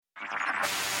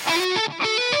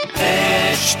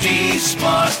HT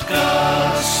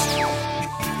Smartcast.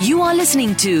 You are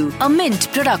listening to a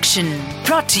Mint production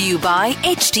brought to you by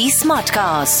HT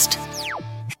Smartcast.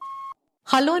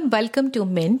 Hello and welcome to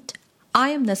Mint.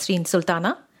 I am Nasreen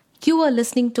Sultana. You are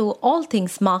listening to All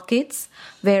Things Markets,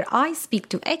 where I speak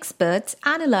to experts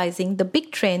analyzing the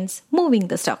big trends moving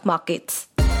the stock markets.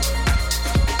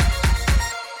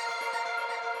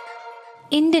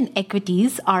 Indian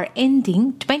equities are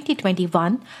ending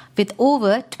 2021 with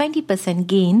over 20%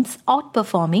 gains,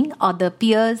 outperforming other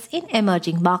peers in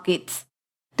emerging markets.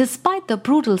 Despite the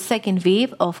brutal second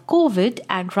wave of COVID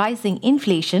and rising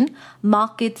inflation,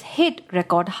 markets hit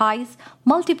record highs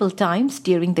multiple times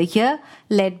during the year,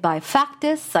 led by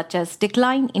factors such as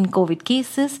decline in COVID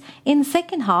cases in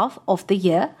second half of the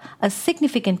year, a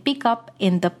significant pickup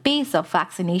in the pace of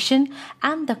vaccination,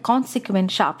 and the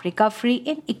consequent sharp recovery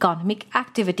in economic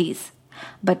activities.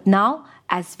 But now,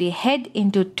 as we head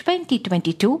into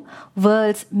 2022,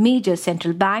 world's major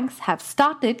central banks have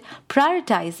started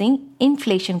prioritizing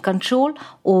inflation control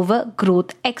over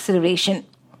growth acceleration.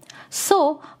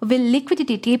 So, will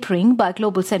liquidity tapering by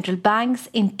global central banks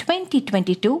in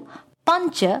 2022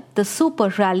 puncture the super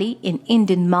rally in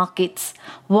Indian markets?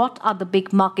 What are the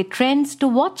big market trends to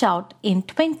watch out in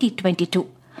 2022?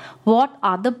 What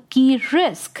are the key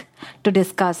risks? To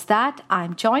discuss that, I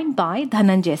am joined by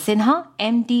Dhananjay Sinha,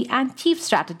 MD and Chief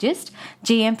Strategist,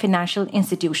 JM Financial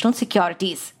Institutional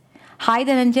Securities. Hi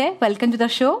Dhananjay, welcome to the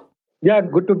show. Yeah,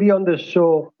 good to be on the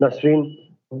show, Nasreen.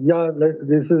 Yeah,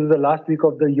 this is the last week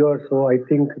of the year, so I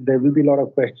think there will be a lot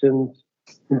of questions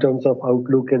in terms of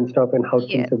outlook and stuff and how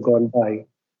things have gone by.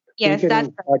 Yes, that's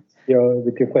start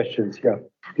with your questions. Yeah.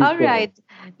 All right.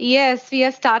 Yes, we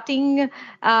are starting, we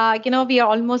are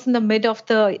almost in the mid of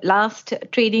the last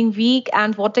trading week,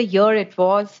 and what a year it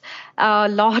was. A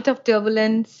lot of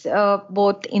turbulence,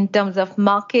 both in terms of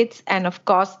markets and, of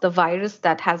course, the virus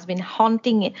that has been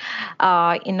haunting,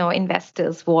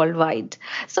 investors worldwide.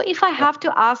 So if I have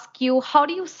to ask you, how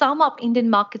do you sum up Indian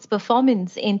markets'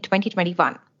 performance in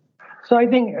 2021? So I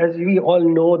think, as we all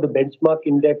know, the benchmark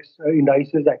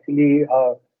indices actually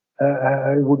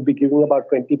would be giving about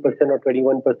 20% or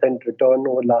 21% return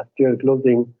over last year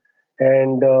closing,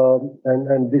 and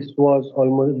this was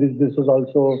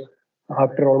also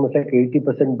after almost like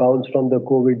 80% bounce from the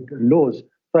COVID lows.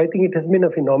 So I think it has been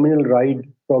a phenomenal ride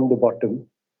from the bottom,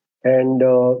 and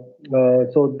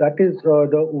so that is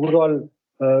the overall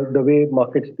the way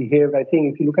markets behave. I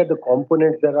think if you look at the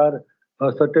components, there are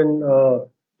certain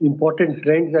important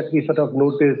trends that we sort of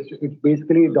noticed. It's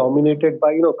basically dominated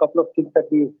by, a couple of things that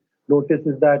we noticed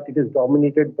is that it is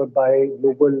dominated by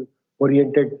global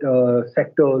oriented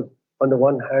sectors. On the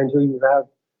one hand, so you have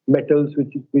metals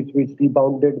which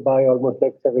rebounded by almost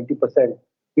like 70%.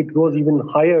 It goes even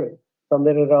higher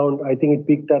somewhere around, I think it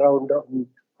peaked around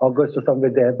August or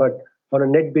somewhere there, but on a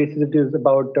net basis it is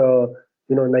about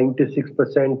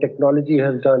 96%. Technology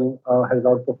has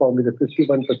outperformed with a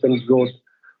 51% growth.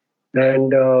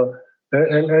 And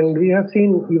we have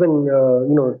seen even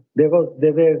there were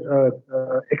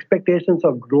expectations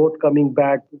of growth coming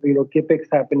back, capex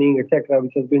happening, etc.,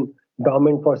 which has been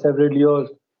dormant for several years.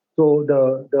 So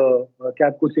the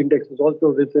cap goods index has also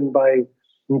risen by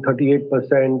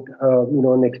 38%.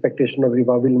 An expectation of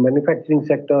revival in manufacturing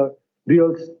sector,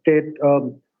 real estate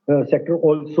sector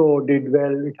also did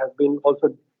well. It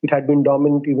had been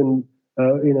dominant even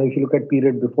if you look at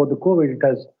period before the COVID, it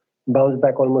has bounced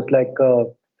back almost like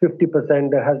 50%.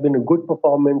 There has been a good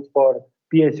performance for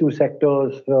PSU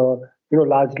sectors,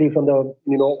 largely from the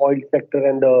oil sector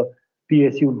and the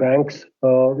PSU banks.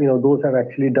 Those have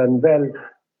actually done well.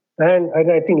 And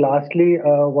I think lastly,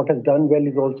 what has done well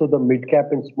is also the mid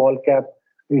cap and small cap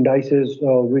indices,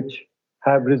 which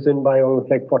have risen by almost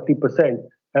like 40%,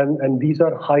 and these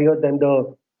are higher than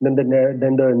the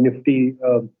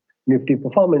Nifty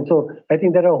performance. So I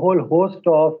think there are a whole host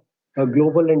of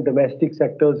global and domestic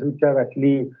sectors which have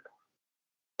actually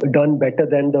done better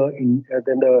than the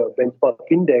benchmark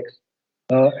index.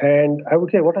 And I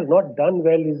would say what has not done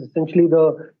well is essentially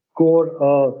the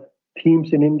core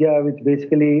themes in India, which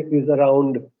basically is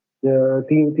around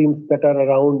themes that are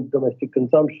around domestic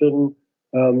consumption,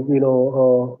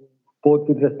 both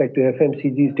with respect to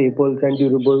FMCG staples and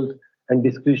durables and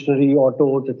discretionary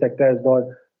autos, etc., has not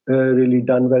really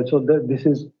done well. So this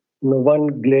is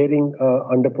one glaring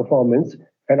underperformance.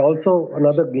 And also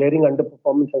another glaring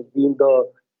underperformance has been the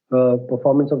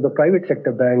performance of the private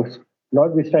sector banks,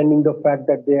 notwithstanding the fact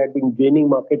that they had been gaining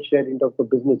market share in terms of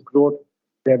business growth.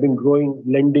 They have been growing,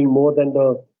 lending more than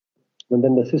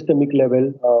the systemic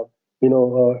level.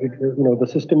 The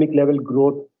systemic level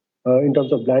growth in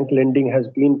terms of bank lending has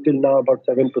been till now about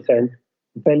 7%,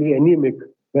 fairly anemic.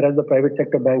 whereas the private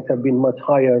sector banks have been much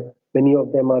higher. Many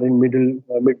of them are in mid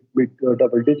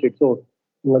double digits. So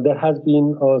there has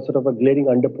been sort of a glaring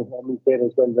underperformance there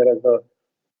as well, whereas the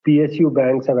PSU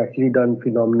banks have actually done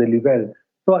phenomenally well.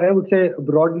 So I would say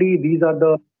broadly, these are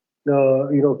the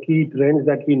key trends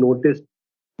that we noticed.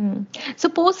 So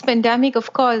post-pandemic,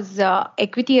 of course,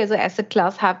 equity as an asset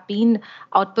class have been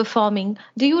outperforming.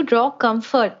 Do you draw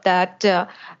comfort that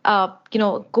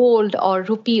gold or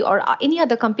rupee or any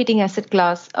other competing asset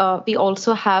class, we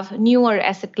also have newer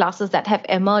asset classes that have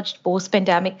emerged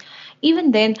post-pandemic?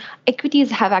 Even then, equities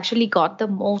have actually got the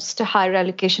most higher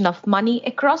allocation of money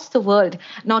across the world,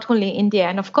 not only India.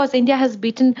 And of course, India has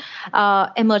beaten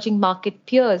emerging market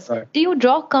peers. Right. Do you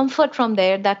draw comfort from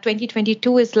there that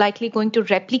 2022 is likely going to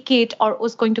replicate or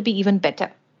was going to be even better?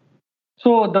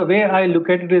 So the way I look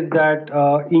at it is that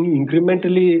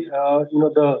incrementally,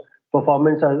 the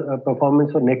performance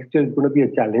for next year is going to be a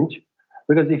challenge.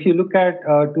 Because if you look at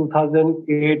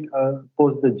 2008,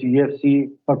 post the GFC,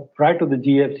 or prior to the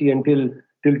GFC until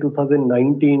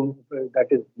 2019, that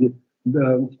is the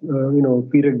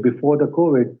period before the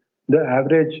COVID, the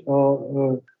average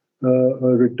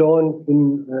return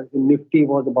in Nifty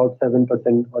was about 7%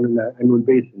 on an annual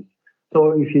basis.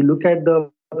 So if you look at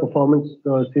the performance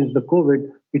since the COVID,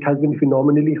 it has been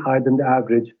phenomenally higher than the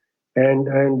average, and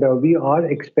we are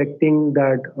expecting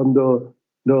that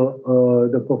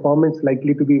the performance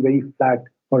likely to be very flat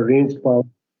or range bound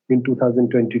in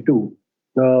 2022,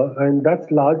 and that's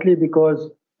largely because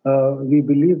we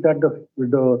believe that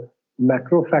the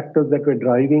macro factors that were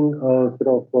driving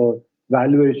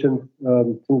valuations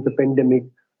since the pandemic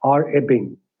are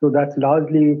ebbing. So that's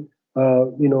largely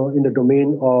in the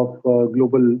domain of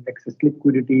global excess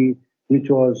liquidity, which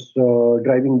was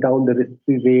driving down the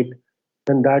risk-free rate,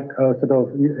 and that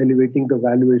elevating the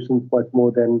valuations much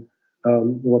more than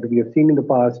what we have seen in the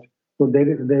past. So there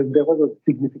was a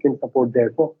significant support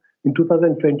there. So in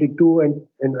 2022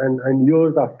 and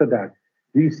years after that,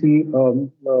 we see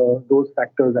those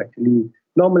factors actually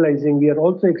normalizing. We are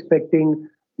also expecting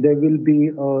there will be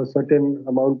a certain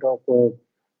amount of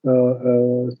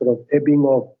ebbing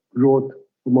of growth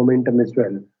momentum as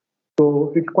well.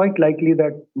 So it's quite likely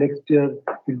that next year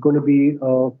is going to be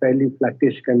a fairly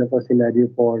flattish kind of a scenario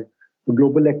for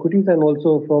global equities, and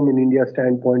also from an India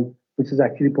standpoint, which has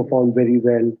actually performed very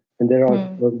well. And there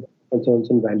are concerns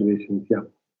on valuations. Yeah.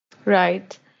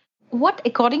 Right. What,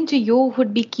 according to you,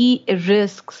 would be key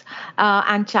risks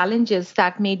and challenges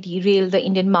that may derail the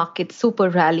Indian market super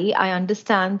rally? I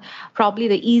understand probably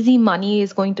the easy money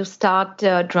is going to start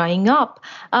drying up.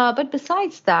 But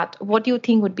besides that, what do you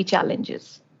think would be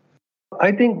challenges?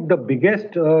 I think the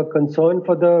biggest concern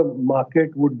for the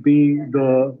market would be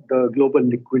the global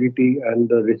liquidity and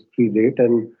the risk-free rate.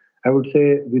 And I would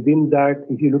say within that,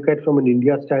 if you look at from an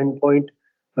India standpoint,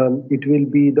 it will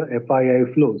be the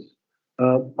FII flows.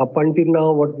 Up until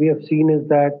now, what we have seen is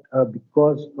that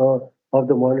because of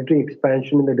the monetary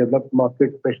expansion in the developed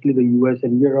markets, especially the US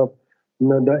and Europe,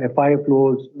 the FII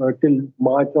flows till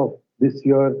March of this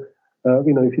year,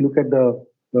 if you look at the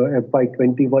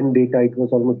FY21 data, it was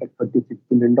almost like $36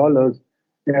 billion.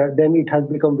 Then it has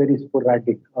become very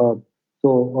sporadic.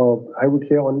 So I would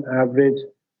say on average,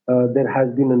 there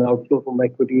has been an outflow from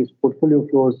equities. Portfolio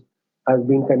flows has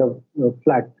been kind of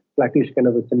flattish kind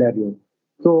of a scenario.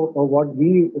 So what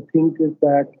we think is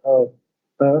that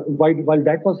while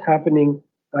that was happening,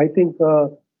 I think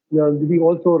we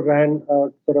also ran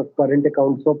sort of current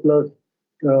account surplus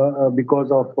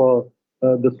because of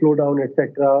the slowdown,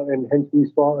 etc., and hence we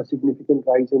saw a significant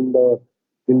rise in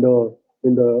the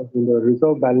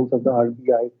reserve balance of the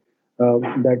RBI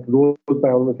that rose by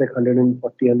almost like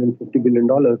 $150 billion.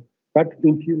 That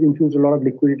infused a lot of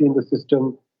liquidity in the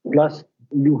system. Plus,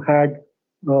 you had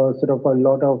sort of a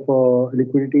lot of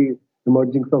liquidity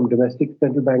emerging from domestic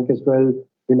central bank as well.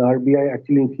 In RBI,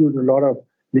 actually infused a lot of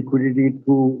liquidity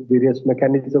through various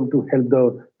mechanisms to help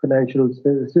the financial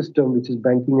system, which is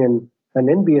banking and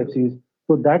NBFCs.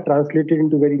 So that translated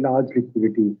into very large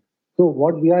liquidity. So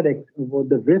what we are,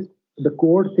 the risk, the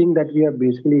core thing that we are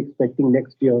basically expecting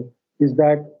next year is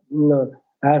that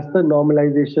as the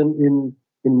normalization in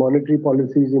monetary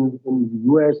policies in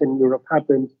US and Europe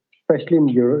happens, especially in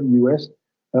US,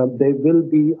 there will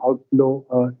be outflow,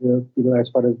 as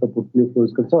far as the portfolio flow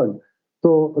is concerned.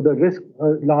 So the risk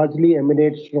largely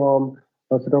emanates from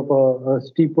sort of a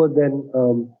steeper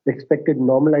than expected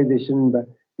normalization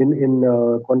in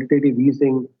quantitative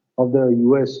easing of the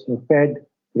US Fed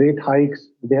rate hikes.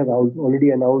 They have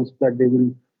already announced that they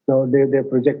will. They're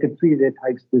projected 3 rate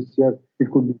hikes this year. It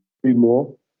could be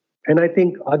more, and I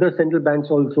think other central banks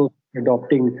also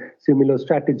adopting similar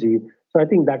strategy. So I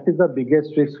think that is the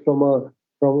biggest risk from a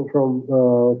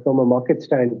from a market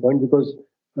standpoint, because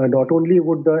not only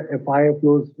would the FI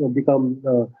flows become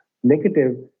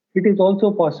negative, it is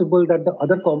also possible that the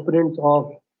other components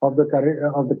of the current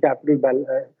of the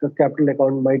capital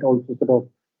account might also sort of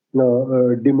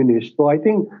diminish. So I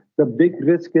think the big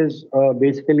risk is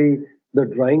basically the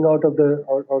drying out of the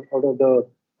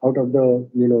out of the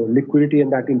liquidity,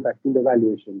 and that impacting the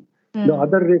valuation. The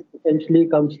other risk essentially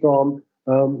comes from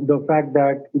the fact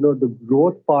that the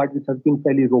growth part, which has been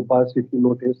fairly robust. If you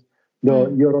notice,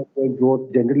 the year-on-year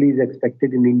growth generally is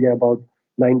expected in India about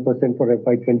 9% for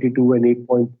FY22 and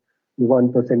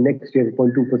 8.1% next year,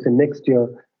 8.2% next year.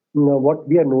 What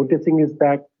we are noticing is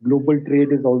that global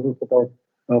trade is also sort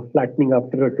of flattening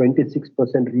after a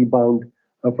 26% rebound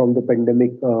from the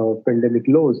pandemic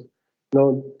lows.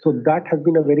 So that has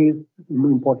been a very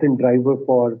important driver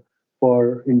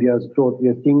for India's growth. We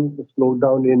are seeing a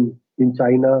slowdown in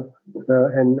China,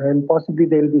 and possibly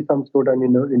there will be some slowdown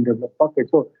in developed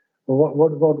markets. So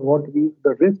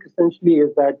the risk essentially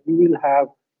is that we will have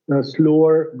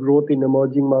slower growth in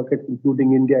emerging markets,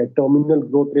 including India. Terminal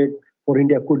growth rate for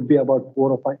India could be about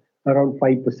 4 or 5, around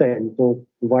 5%. So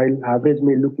while average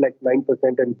may look like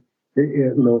 9% and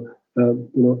 8.9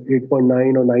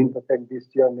 or 9% this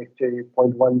year, next year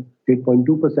 8.1,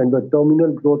 8.2%, the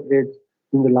terminal growth rates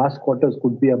in the last quarters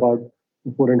could be about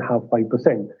 4.5,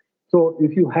 5%. So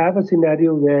if you have a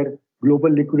scenario where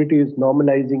global liquidity is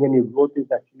normalizing and your growth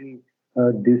is actually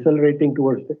decelerating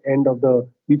towards the end of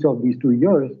each of these 2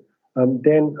 years,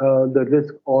 then the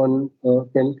risk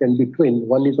can be twin.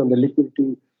 One is on the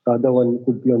liquidity, the other one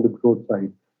could be on the growth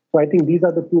side. So I think these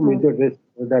are the two major risks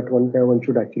that one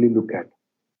should actually look at.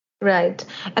 Right.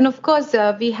 And of course,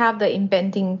 we have the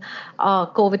impending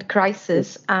COVID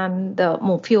crisis, and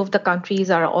few of the countries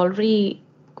are already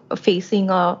facing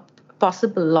a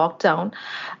possible lockdown.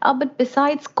 But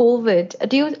besides COVID,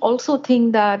 do you also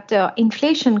think that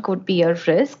inflation could be a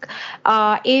risk?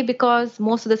 Because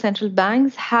most of the central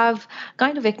banks have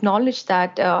kind of acknowledged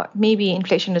that maybe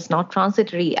inflation is not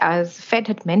transitory, as Fed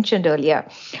had mentioned earlier.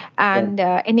 And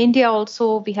in India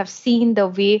also, we have seen the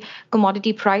way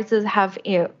commodity prices have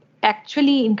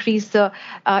actually increased the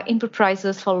input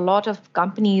prices for a lot of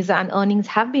companies, and earnings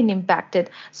have been impacted.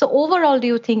 So overall, do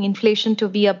you think inflation to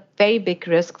be a very big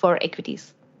risk for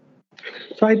equities?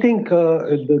 So I think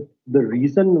the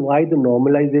reason why the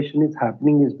normalization is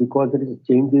happening is because there is a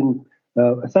change in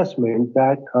assessment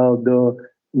that the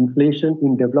inflation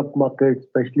in developed markets,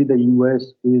 especially the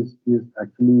US, is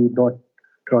actually not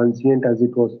transient as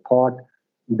it was thought.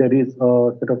 There is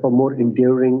sort of a more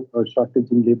enduring shortage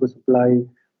in labor supply.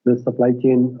 The supply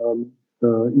chain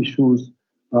issues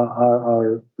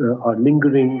are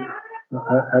lingering.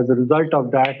 As a result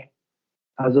of that,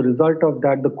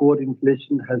 the core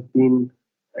inflation has been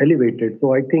elevated.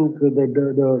 So I think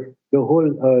the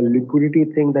whole liquidity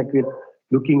thing that we're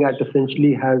looking at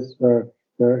essentially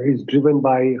is driven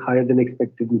by higher than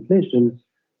expected inflation.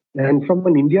 And from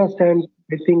an India stand,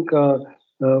 I think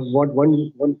what one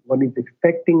is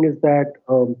expecting is that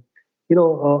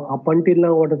up until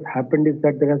now, what has happened is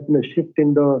that there has been a shift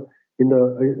in the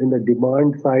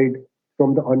demand side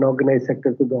from the unorganized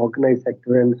sector to the organized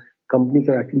sector, and companies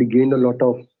have actually gained a lot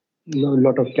of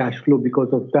cash flow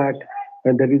because of that.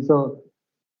 And there is a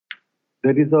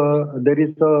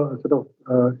sort of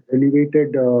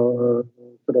elevated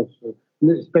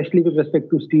especially with respect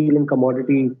to steel and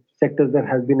commodity sectors, there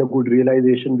has been a good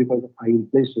realization because of high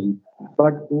inflation.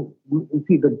 But you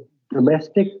see, the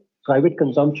domestic private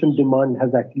consumption demand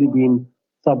has actually been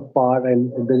subpar,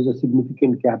 and there is a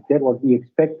significant gap there. What we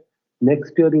expect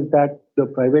next year is that the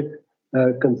private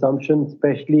consumption,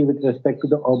 especially with respect to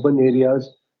the urban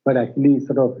areas, might actually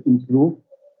sort of improve.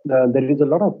 There is a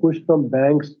lot of push from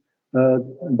banks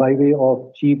by way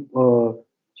of cheap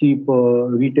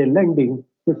retail lending.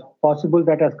 It's possible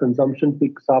that as consumption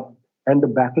picks up and the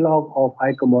backlog of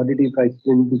high commodity prices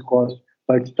and input costs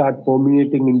might start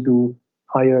permeating into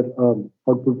higher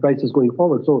output prices going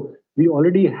forward. So we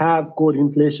already have core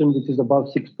inflation, which is above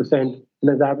 6%, and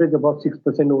has averaged above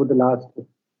 6% over the last,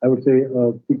 I would say,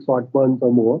 6 odd months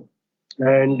or more.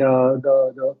 And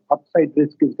the upside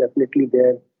risk is definitely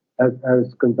there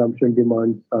as consumption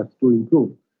demand starts to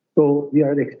improve. So we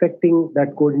are expecting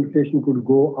that core inflation could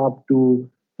go up to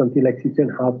something like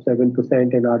 6.5%, 7%,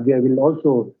 and RBI will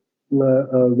also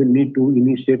will need to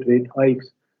initiate rate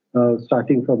hikes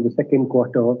starting from the second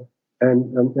quarter,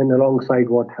 and alongside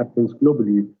what happens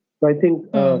globally. So I think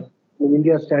from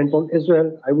India's standpoint as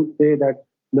well, I would say that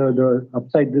the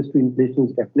upside risk to inflation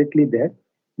is definitely there.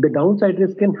 The downside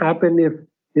risk can happen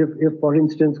if for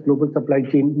instance, global supply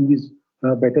chain is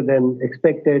better than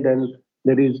expected, and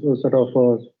there is a sort of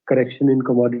a correction in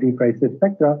commodity prices,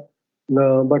 etc.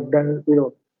 But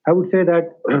I would say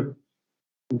that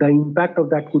the impact of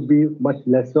that could be much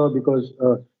lesser because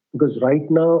right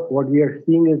now what we are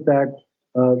seeing is that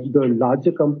the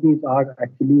larger companies are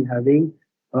actually having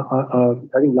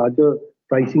larger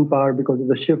pricing power because of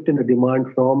the shift in the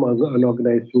demand from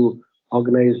unorganized to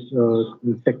organized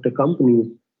sector companies,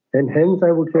 and hence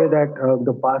I would say that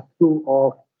the pass through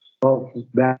of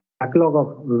backlog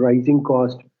of rising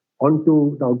cost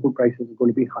onto the output prices is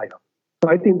going to be higher. So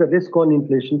I think the risk on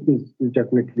inflation is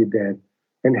definitely there,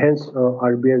 and hence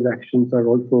RBI's actions are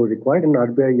also required. And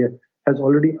RBI has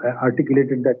already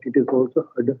articulated that it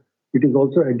is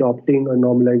also adopting a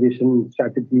normalization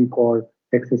strategy for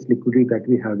excess liquidity that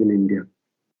we have in India.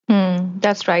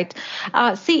 That's right.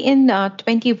 See, in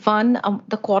 21,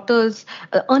 the quarter's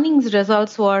earnings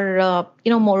results were,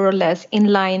 more or less in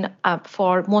line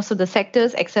for most of the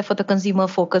sectors, except for the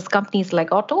consumer-focused companies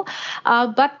like auto.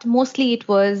 But mostly it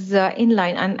was in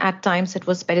line, and at times it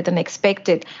was better than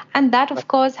expected. And that, of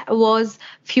course, was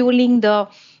fueling the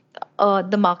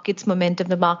market's momentum,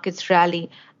 the market's rally.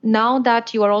 Now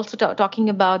that you are also talking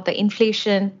about the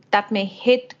inflation that may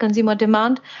hit consumer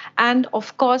demand, and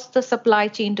of course the supply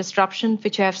chain disruption,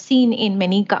 which I have seen in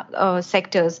many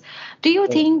sectors, do you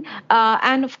think,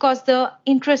 and of course the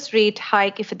interest rate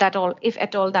hike, if at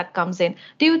all that comes in,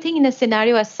 do you think in a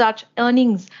scenario as such,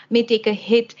 earnings may take a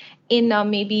hit in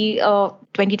maybe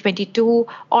 2022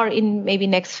 or in maybe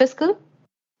next fiscal?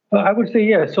 I would say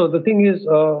yes. So the thing is,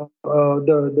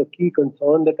 the key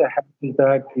concern that I have is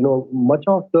that much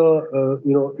of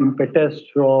the impetus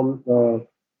from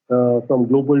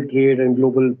global trade and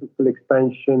global fiscal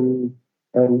expansion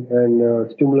and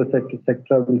stimulus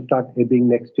etc. will start ebbing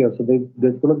next year. So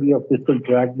there's going to be a fiscal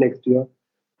drag next year.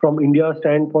 From India's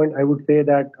standpoint, I would say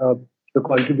that the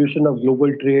contribution of global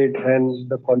trade and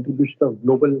the contribution of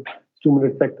global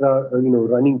stimulus etc.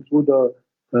 Running through the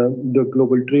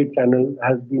global trade channel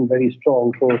has been very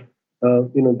strong. So,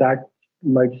 that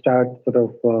might start sort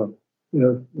of,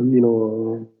 the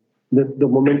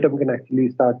momentum can actually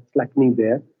start slackening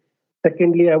there.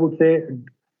 Secondly, I would say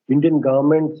Indian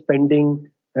government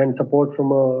spending and support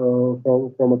from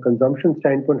a consumption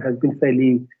standpoint has been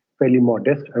fairly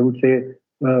modest. I would say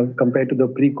compared to the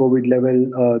pre-COVID level,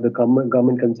 the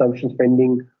government consumption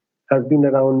spending has been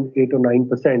around 8 or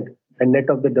 9%. And net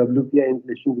of the WPI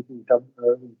inflation, which is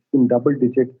in double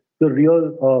digit, the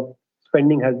real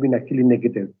spending has been actually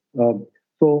negative. And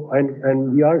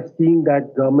we are seeing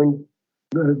that government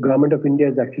of India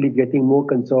is actually getting more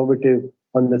conservative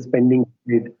on the spending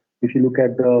rate. If you look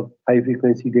at the high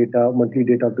frequency data, monthly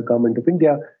data of the government of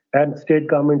India, and state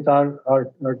governments are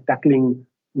tackling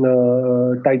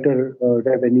tighter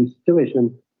revenue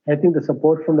situation, I think the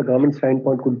support from the government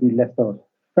standpoint could be lesser.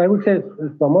 So I would say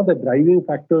some of the driving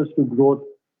factors to growth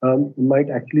might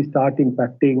actually start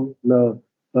impacting the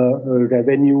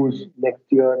revenues next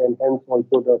year, and hence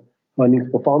also the earnings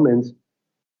performance.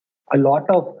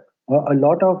 So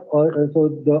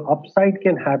the upside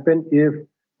can happen if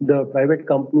the private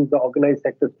companies, the organized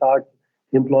sector starts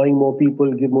employing more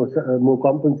people, give more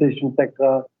compensation,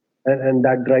 etc., and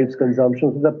that drives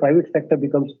consumption. So the private sector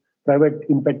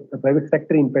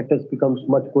impetus becomes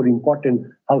much more important.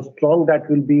 How strong that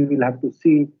will be, we'll have to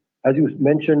see. As you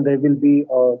mentioned, there will be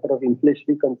sort of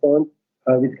inflationary concerns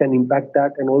which can impact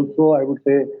that, and also I would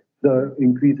say the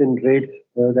increase in rates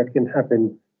that can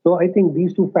happen. So I think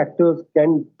these two factors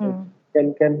can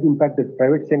impact the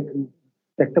private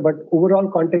sector. But overall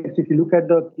context, if you look at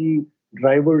the key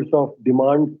drivers of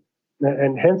demand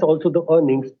and hence also the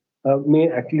earnings may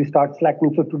actually start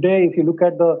slackening. So today, if you look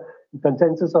at the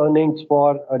consensus earnings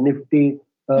for Nifty,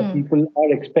 people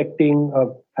are expecting,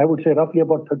 I would say, roughly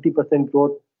about 30%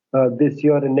 growth this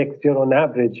year and next year on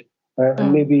average,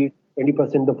 and maybe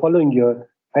 20% the following year.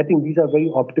 I think these are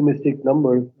very optimistic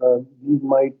numbers. These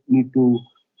might need to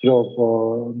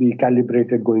be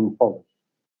calibrated going forward.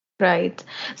 Right.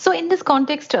 So in this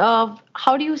context, how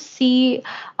do you see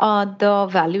the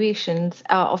valuations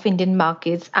of Indian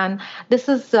markets? And this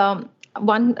is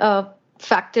one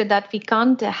factor that we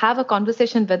can't have a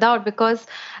conversation without, because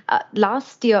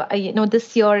last year,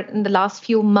 this year, in the last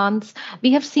few months,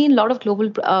 we have seen a lot of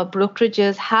global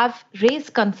brokerages have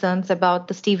raised concerns about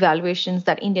the steep valuations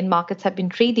that Indian markets have been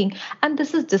trading. And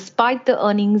this is despite the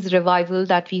earnings revival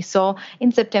that we saw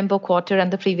in September quarter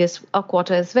and the previous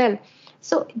quarter as well.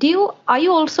 So are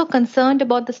you also concerned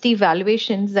about the steep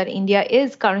valuations that India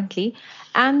is currently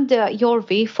and your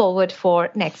way forward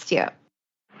for next year?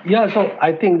 Yeah, so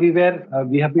I think we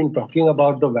have been talking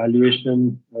about the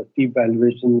valuation, steep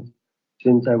valuations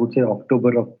since I would say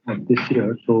October of this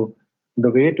year. So the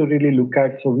way to really look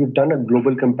at, so we've done a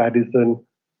global comparison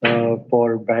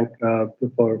for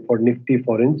Nifty,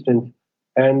 for instance,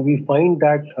 and we find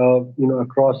that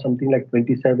across something like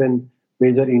 27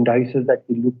 major indices that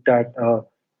we looked at,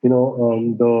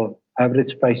 the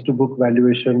average price to book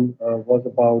valuation was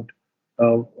about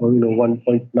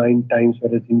 1.9 times,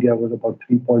 whereas India was about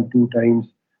 3.2 times,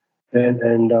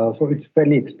 and so it's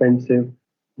fairly expensive.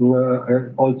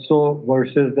 Also,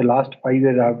 versus the last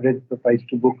 5-year average, the price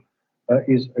to book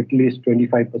is at least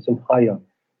 25% higher.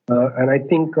 And I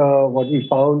think what we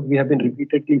found, we have been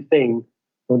repeatedly saying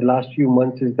for the last few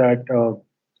months, is that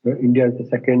India is the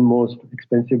second most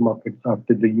expensive market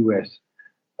after the US.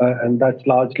 And that's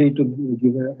largely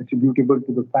attributable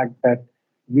to the fact that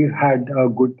we've had a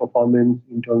good performance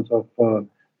in terms of the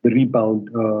rebound,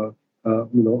 of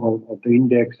the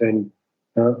index, and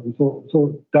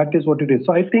so that is what it is.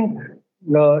 So I think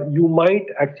you might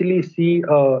actually see.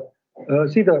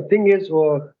 The thing is,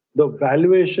 the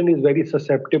valuation is very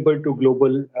susceptible to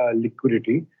global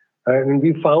liquidity, and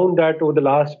we found that over the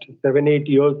last 7-8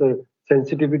 years, the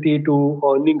sensitivity to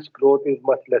earnings growth is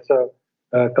much lesser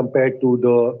compared to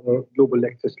the global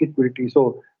excess liquidity.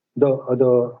 So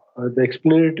the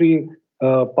explanatory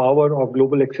power of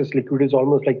global excess liquidity is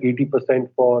almost like 80%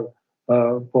 for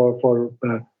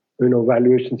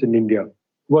valuations in India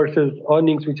versus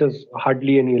earnings, which has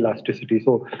hardly any elasticity.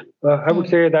 So I would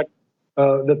say that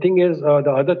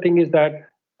the other thing is that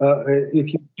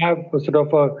if you have a sort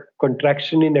of a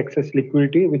contraction in excess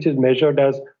liquidity, which is measured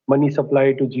as money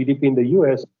supply to GDP in the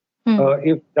US,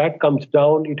 if that comes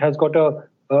down, it has got a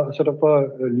sort of a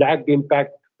lagged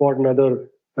impact for another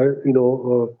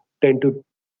 10 to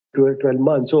 12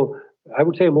 months. So I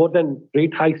would say more than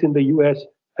rate hikes in the US,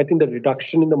 I think the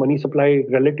reduction in the money supply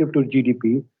relative to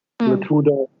GDP through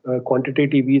the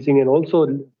quantitative easing, and also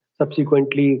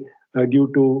subsequently due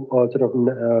to sort of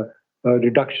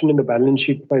reduction in the balance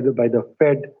sheet by the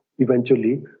Fed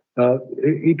eventually,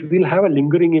 it will have a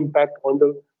lingering impact on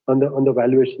the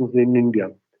valuations in India.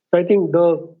 So I think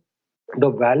the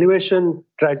valuation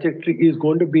trajectory is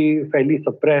going to be fairly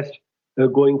suppressed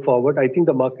going forward. I think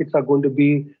the markets are going to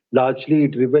be largely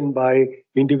driven by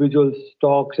individual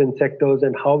stocks and sectors,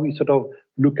 and how we sort of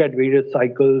look at various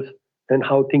cycles and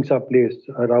how things are placed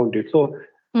around it. So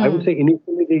I would say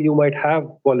initially you might have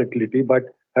volatility, but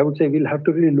I would say we'll have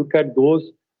to really look at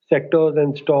those sectors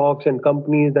and stocks and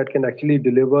companies that can actually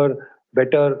deliver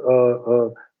better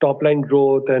top line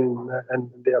growth, and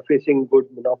they are facing good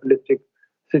monopolistic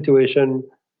situation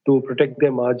to protect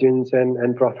their margins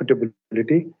and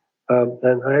profitability.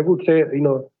 And I would say,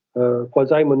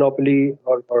 quasi-monopoly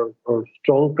or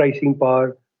strong pricing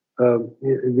power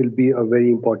will be a very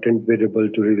important variable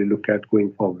to really look at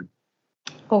going forward.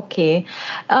 Okay.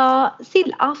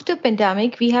 After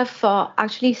pandemic, we have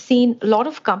actually seen a lot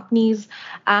of companies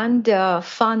and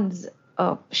funds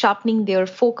sharpening their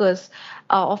focus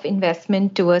of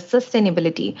investment towards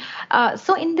sustainability.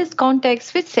 So in this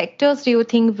context, which sectors do you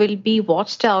think will be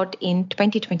watched out in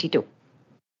 2022?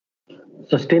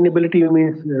 Sustainability, you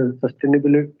mean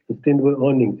sustainable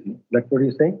earnings? That's what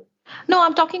you're saying? No,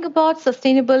 I'm talking about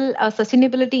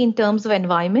sustainability in terms of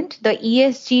environment, the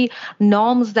ESG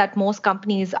norms that most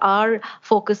companies are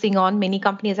focusing on. Many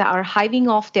companies are hiving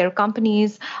off their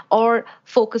companies or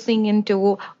focusing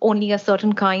into only a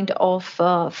certain kind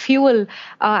of fuel.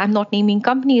 I'm not naming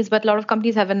companies, but a lot of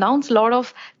companies have announced a lot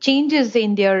of changes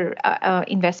in their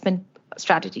investment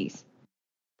strategies.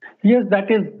 Yes, that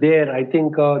is there. I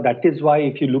think that is why,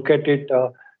 if you look at it,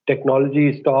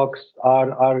 technology stocks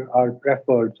are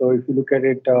preferred. So if you look at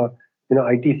it,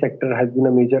 IT sector has been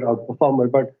a major outperformer.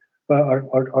 But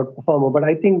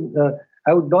I think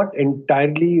I would not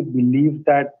entirely believe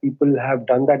that people have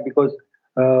done that, because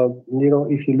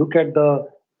if you look at the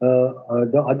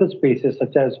other spaces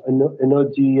such as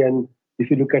energy, and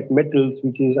if you look at metals,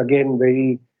 which is again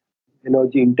very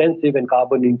energy intensive and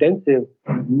carbon intensive,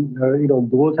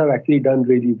 those have actually done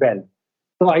really well.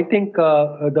 So I think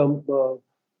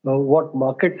what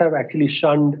markets have actually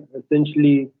shunned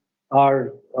essentially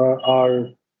are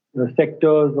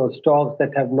sectors or stocks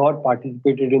that have not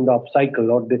participated in the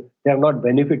upcycle, or they have not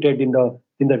benefited in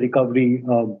the recovery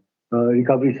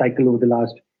cycle over the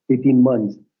last 18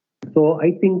 months. So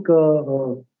I think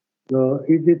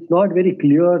it's not very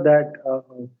clear that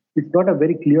it's not a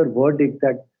very clear verdict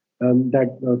that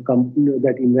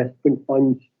that investment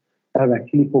funds have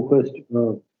actually focused,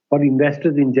 or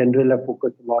investors in general have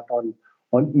focused a lot on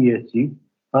ESG.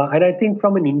 And I think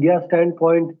from an India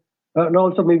standpoint, and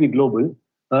also maybe global,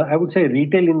 I would say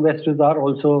retail investors are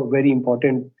also very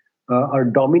important, are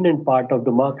dominant part of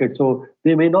the market. So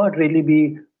they may not really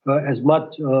be as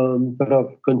much sort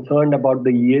of concerned about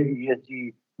the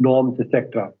ESG norms,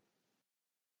 etc.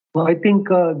 Well, I think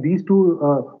these two.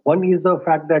 One is the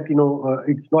fact that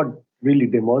it's not really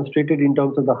demonstrated in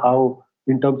terms of how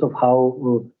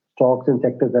stocks and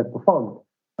sectors have performed,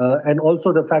 and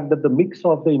also the fact that the mix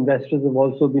of the investors have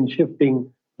also been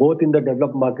shifting both in the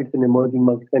developed markets and emerging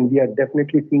markets, and we are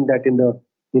definitely seeing that in the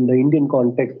Indian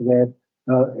context where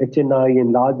HNI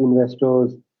and large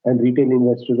investors and retail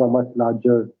investors are much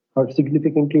larger or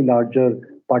significantly larger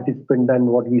participant than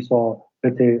what we saw,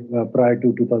 let's say, prior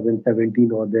to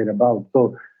 2017 or thereabout.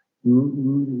 So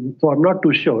I'm not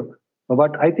too sure.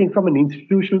 But I think from an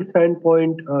institutional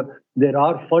standpoint, there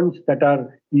are funds that are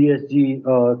ESG,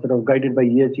 sort of guided by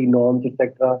ESG norms,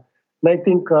 etc. And I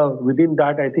think within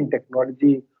that, I think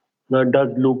technology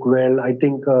does look well. I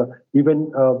think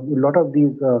even a lot of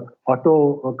these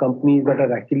auto companies that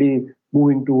are actually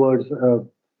moving towards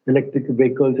electric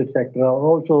vehicles, etc., are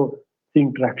also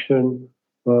seeing traction.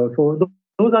 So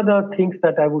those are the things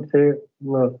that I would say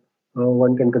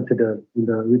one can consider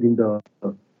within the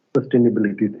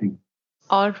sustainability thing.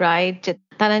 All right.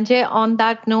 Dhananjay, on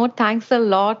that note, thanks a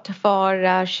lot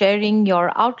for sharing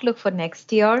your outlook for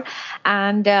next year.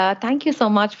 And thank you so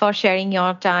much for sharing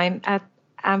your time.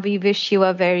 And we wish you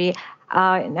a very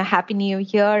happy new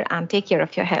year and take care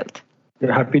of your health.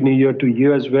 Happy New Year to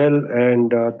you as well.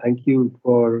 And thank you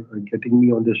for getting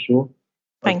me on the show.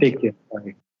 Take care.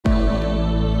 Bye.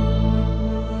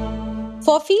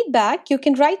 For feedback, you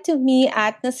can write to me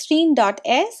at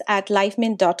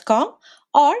nasreen.s@lifemint.com,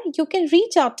 or you can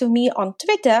reach out to me on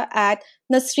Twitter at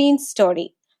Nasreen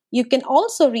Story. You can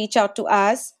also reach out to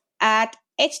us at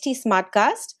HT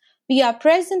Smartcast. We are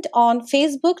present on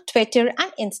Facebook, Twitter,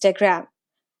 and Instagram.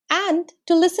 And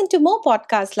to listen to more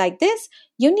podcasts like this,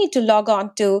 you need to log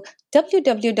on to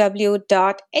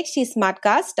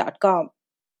www.htsmartcast.com.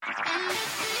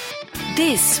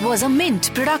 This was a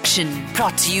Mint production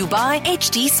brought to you by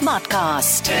HT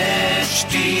Smartcast.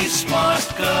 HT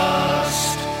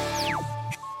Smartcast.